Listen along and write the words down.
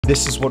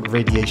this is what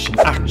radiation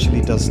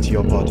actually does to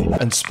your body.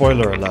 And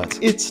spoiler alert,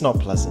 it's not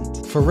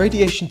pleasant. For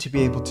radiation to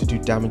be able to do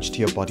damage to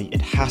your body,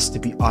 it has to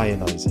be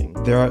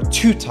ionizing. There are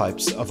two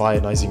types of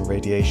ionizing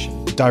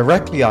radiation.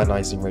 Directly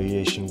ionizing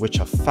radiation,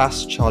 which are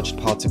fast charged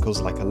particles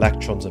like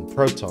electrons and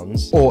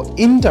protons, or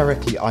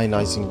indirectly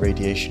ionizing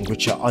radiation,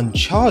 which are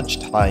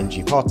uncharged high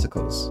energy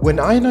particles. When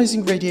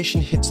ionizing radiation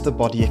hits the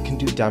body, it can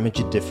do damage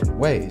in different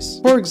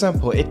ways. For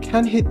example, it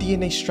can hit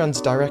DNA strands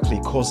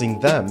directly, causing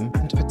them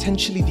and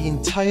potentially the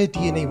entire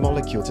DNA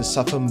molecule to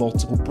suffer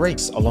multiple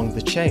breaks along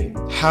the chain.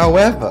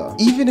 However,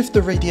 even if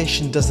the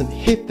radiation doesn't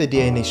hit the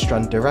DNA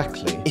strand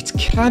directly, it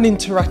can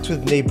interact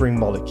with neighboring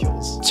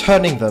molecules,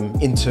 turning them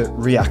into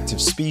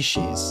reactive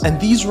species. And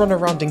these run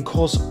around and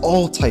cause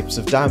all types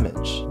of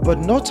damage. But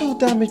not all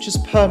damage is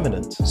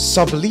permanent.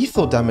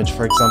 Sublethal damage,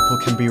 for example,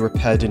 can be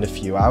repaired in a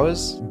few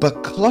hours,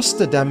 but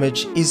cluster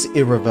damage is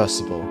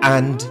irreversible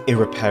and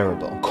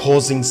irreparable,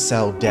 causing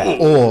cell death,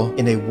 or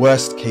in a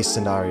worst case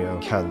scenario,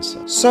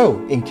 cancer.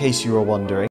 So, in case you were wondering,